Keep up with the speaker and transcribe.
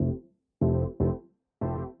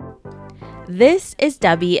This is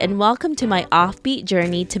Debbie, and welcome to my Offbeat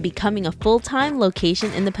journey to becoming a full-time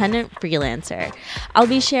location-independent freelancer. I'll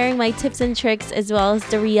be sharing my tips and tricks as well as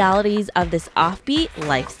the realities of this offbeat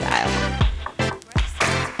lifestyle.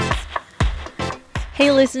 Hey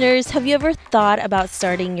listeners, have you ever thought about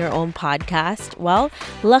starting your own podcast? Well,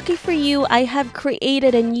 lucky for you, I have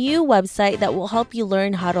created a new website that will help you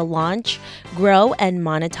learn how to launch, grow, and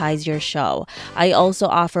monetize your show. I also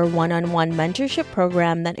offer one-on-one mentorship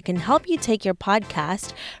program that can help you take your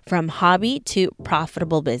podcast from hobby to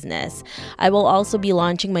profitable business. I will also be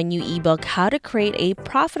launching my new ebook, How to Create a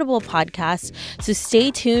Profitable Podcast, so stay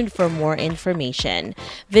tuned for more information.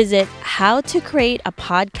 Visit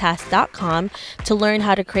howtocreateapodcast.com to learn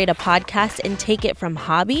how to create a podcast and take it from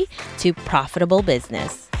hobby to profitable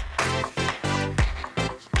business.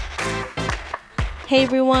 Hey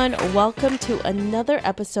everyone, welcome to another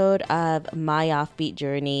episode of my Offbeat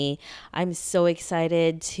journey. I'm so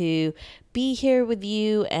excited to be here with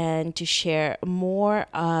you and to share more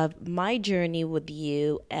of my journey with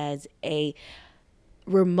you as a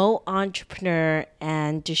remote entrepreneur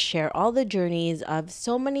and to share all the journeys of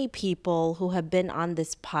so many people who have been on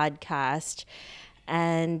this podcast.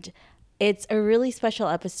 And it's a really special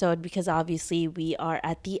episode because obviously we are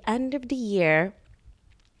at the end of the year.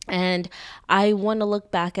 And I want to look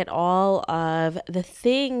back at all of the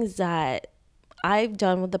things that I've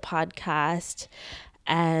done with the podcast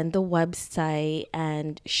and the website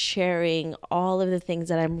and sharing all of the things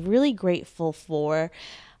that I'm really grateful for.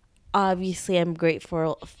 Obviously, I'm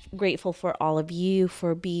grateful for all of you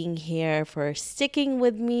for being here, for sticking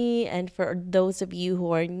with me, and for those of you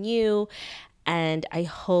who are new. And I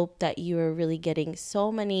hope that you are really getting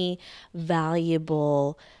so many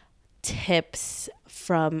valuable tips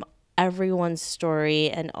from everyone's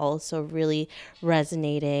story and also really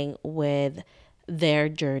resonating with their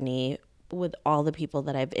journey with all the people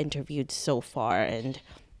that I've interviewed so far. And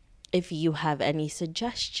if you have any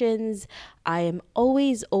suggestions, I am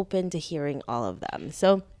always open to hearing all of them.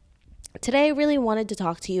 So today I really wanted to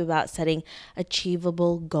talk to you about setting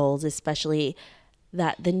achievable goals, especially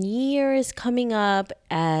that the new year is coming up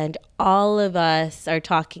and all of us are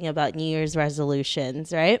talking about New Year's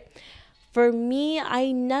resolutions, right? For me,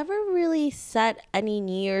 I never really set any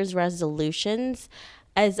New Year's resolutions.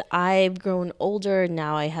 As I've grown older,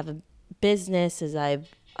 now I have a business, as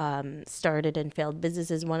I've started and failed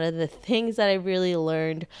businesses. One of the things that I really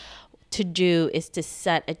learned to do is to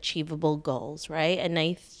set achievable goals, right? And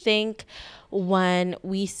I think when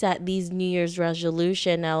we set these New Year's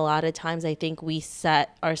resolution, a lot of times I think we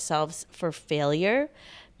set ourselves for failure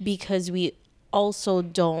because we also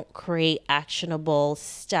don't create actionable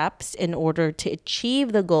steps in order to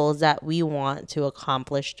achieve the goals that we want to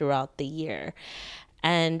accomplish throughout the year.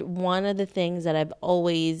 And one of the things that I've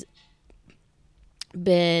always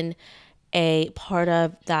been a part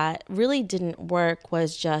of that really didn't work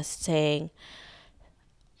was just saying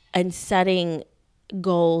and setting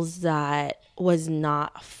goals that was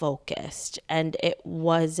not focused and it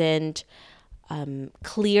wasn't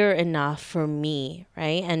clear enough for me,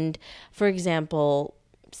 right? And for example,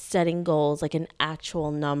 setting goals like an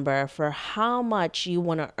actual number for how much you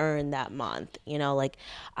want to earn that month. Like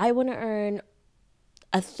I want to earn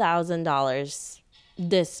 $1,000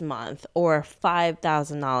 this month or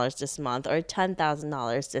 $5,000 this month or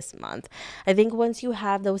 $10,000 this month. I think once you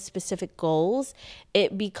have those specific goals,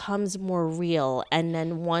 it becomes more real. And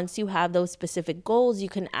then once you have those specific goals, you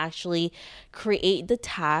can actually create the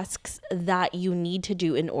tasks that you need to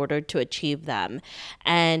do in order to achieve them.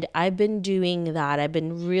 And I've been doing that. I've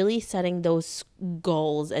been really setting those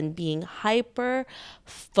goals and being hyper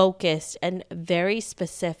focused and very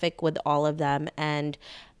specific with all of them. And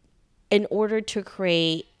in order to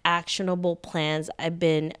create actionable plans, I've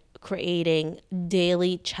been creating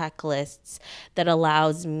daily checklists that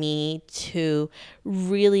allows me to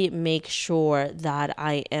really make sure that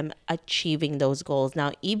I am achieving those goals.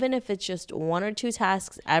 Now, even if it's just one or two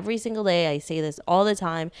tasks every single day, I say this all the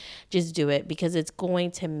time, just do it because it's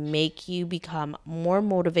going to make you become more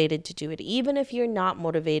motivated to do it. Even if you're not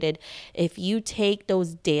motivated, if you take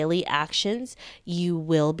those daily actions, you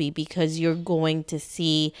will be because you're going to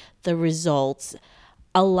see the results.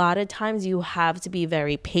 A lot of times you have to be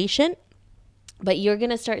very patient, but you're going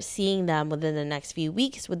to start seeing them within the next few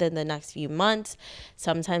weeks, within the next few months.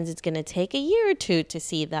 Sometimes it's going to take a year or two to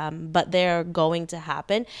see them, but they're going to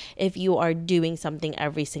happen if you are doing something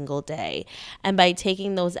every single day. And by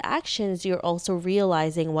taking those actions, you're also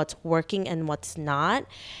realizing what's working and what's not.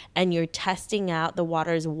 And you're testing out the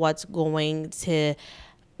waters, what's going to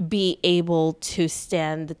be able to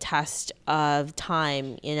stand the test of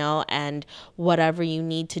time, and whatever you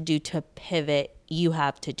need to do to pivot you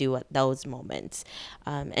have to do at those moments.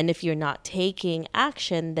 And if you're not taking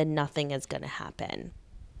action, then nothing is going to happen.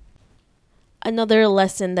 Another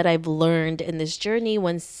lesson that I've learned in this journey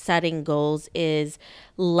when setting goals is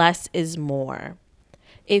less is more.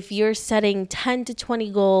 If you're setting 10 to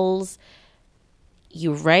 20 goals,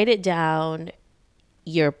 you write it down,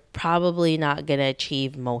 you're probably not going to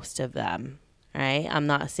achieve most of them, right? I'm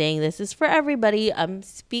not saying this is for everybody. I'm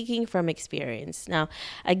speaking from experience. Now,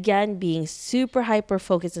 again, being super hyper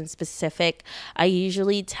focused and specific, I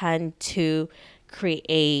usually tend to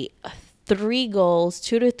create 2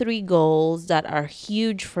 to 3 goals that are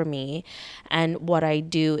huge for me. And what I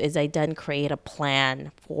do is I then create a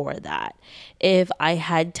plan for that. If I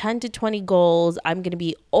had 10 to 20 goals, I'm going to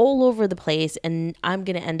be all over the place and I'm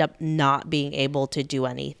going to end up not being able to do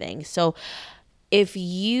anything. So if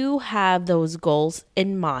you have those goals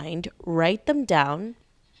in mind, write them down.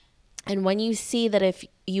 And when you see that if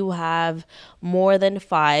you have more than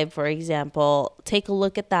 5, for example, take a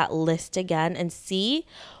look at that list again and see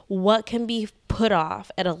what can be put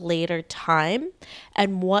off at a later time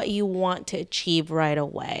and what you want to achieve right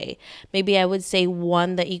away. Maybe I would say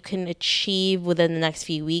one that you can achieve within the next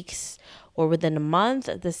few weeks or within a month.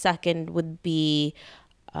 The second would be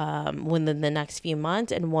within the next few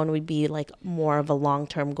months, and one would be like more of a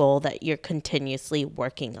long-term goal that you're continuously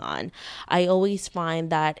working on. I always find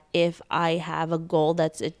that if I have a goal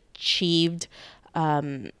that's achieved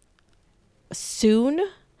soon,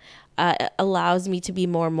 it allows me to be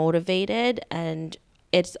more motivated, and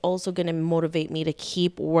it's also going to motivate me to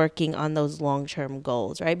keep working on those long-term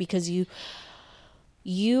goals, right? Because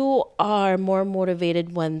you are more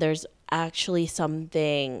motivated when there's actually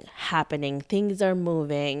something happening. Things are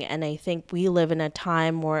moving. And I think we live in a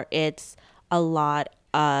time where it's a lot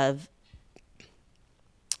of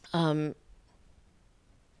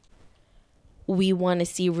we want to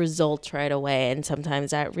see results right away. And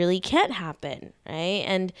sometimes that really can't happen, right?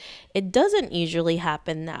 And it doesn't usually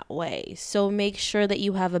happen that way. So make sure that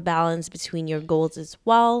you have a balance between your goals as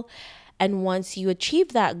well. And once you achieve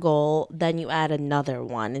that goal, then you add another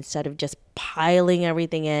one instead of just piling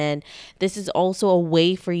everything in. This is also a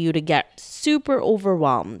way for you to get super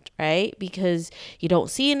overwhelmed, right? Because you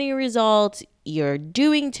don't see any results, you're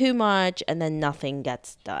doing too much, and then nothing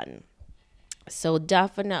gets done. So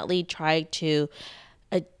definitely try to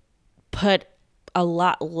put a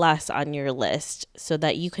lot less on your list so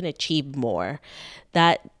that you can achieve more.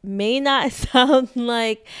 That may not sound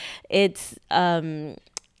like it's gonna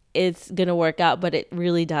work out, but it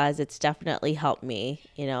really does. It's definitely helped me.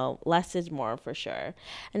 Less is more for sure.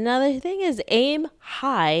 Another thing is aim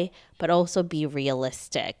high, but also be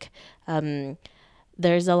realistic.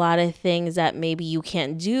 There's a lot of things that maybe you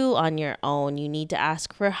can't do on your own. You need to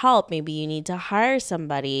ask for help. Maybe you need to hire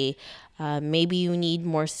somebody. Maybe you need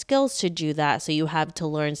more skills to do that. So you have to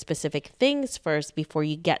learn specific things first before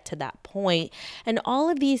you get to that point. And all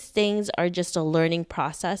of these things are just a learning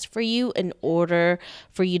process for you in order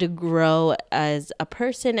for you to grow as a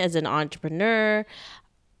person, as an entrepreneur,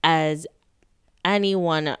 as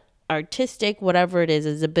anyone artistic, whatever it is,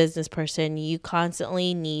 as a business person. You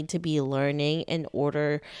constantly need to be learning in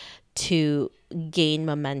order to gain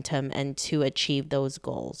momentum and to achieve those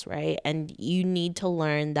goals, right? And you need to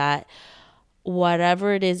learn that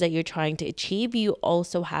whatever it is that you're trying to achieve, you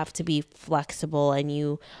also have to be flexible, and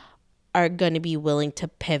you are going to be willing to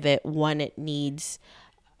pivot when it needs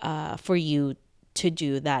for you to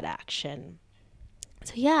do that action.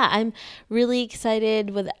 So yeah, I'm really excited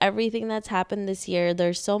with everything that's happened this year.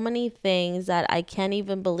 There's so many things that I can't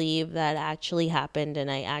even believe that actually happened and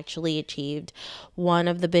I actually achieved. One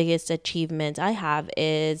of the biggest achievements I have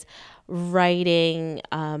is writing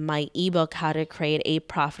my ebook, How to Create a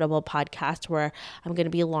Profitable Podcast, where I'm going to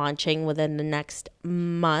be launching within the next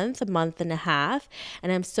month and a half.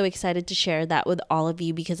 And I'm so excited to share that with all of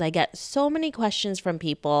you because I get so many questions from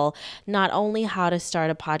people, not only how to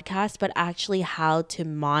start a podcast, but actually how to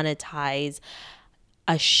monetize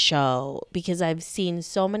a show, because I've seen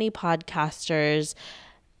so many podcasters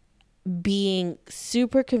being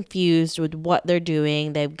super confused with what they're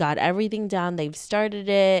doing. They've got everything down. They've started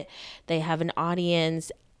it. They have an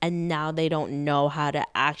audience, and now they don't know how to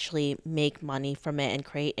actually make money from it and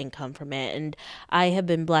create income from it. And I have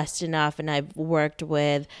been blessed enough, and I've worked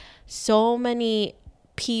with so many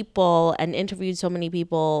people and interviewed so many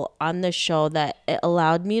people on the show that it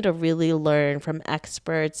allowed me to really learn from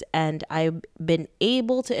experts, and I've been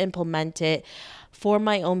able to implement it for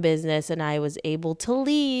my own business, and I was able to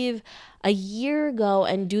leave a year ago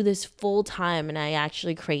and do this full time, and I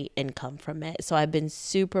actually create income from it. So I've been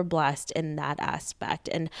super blessed in that aspect.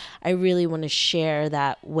 And I really want to share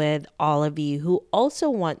that with all of you who also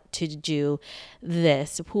want to do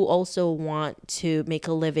this, who also want to make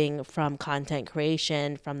a living from content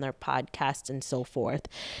creation, from their podcast and so forth.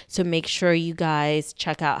 So make sure you guys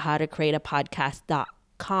check out how to create a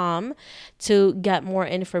podcast.com to get more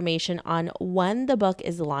information on when the book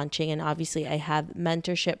is launching. And obviously, I have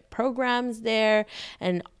mentorship programs there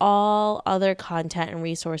and all other content and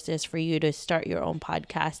resources for you to start your own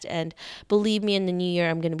podcast. And believe me, in the new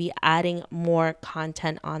year, I'm going to be adding more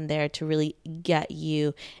content on there to really get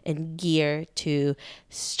you in gear to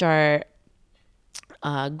start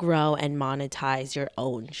grow and monetize your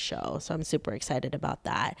own show. So I'm super excited about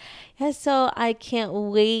that. Yeah, so I can't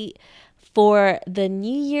wait for the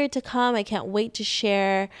new year to come. I can't wait to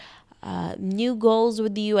share new goals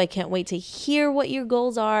with you. I can't wait to hear what your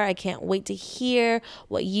goals are. I can't wait to hear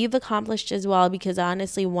what you've accomplished as well, because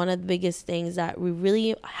honestly, one of the biggest things that we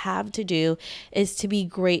really have to do is to be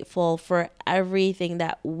grateful for everything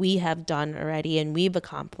that we have done already and we've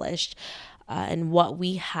accomplished. And what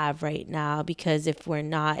we have right now, because if we're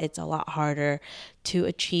not, it's a lot harder to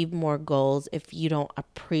achieve more goals if you don't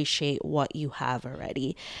appreciate what you have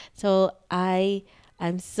already. So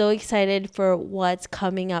I'm so excited for what's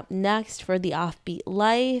coming up next for the Offbeat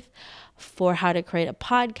Life, for how to create a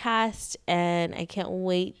podcast, and I can't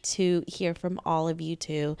wait to hear from all of you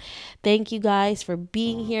too. Thank you guys for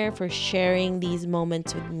being here, for sharing these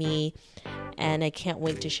moments with me, and I can't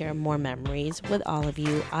wait to share more memories with all of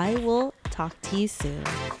you. I will talk to you soon.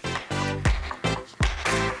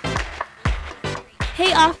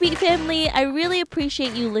 Hey, Offbeat family, I really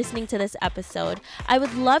appreciate you listening to this episode. I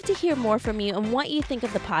would love to hear more from you and what you think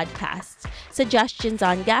of the podcast. Suggestions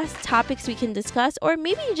on guests, topics we can discuss, or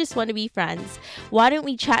maybe you just want to be friends. Why don't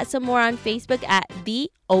we chat some more on Facebook at The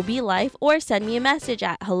OB Life, or send me a message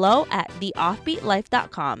at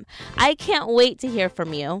hello@theoffbeatlife.com. I can't wait to hear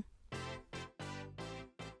from you.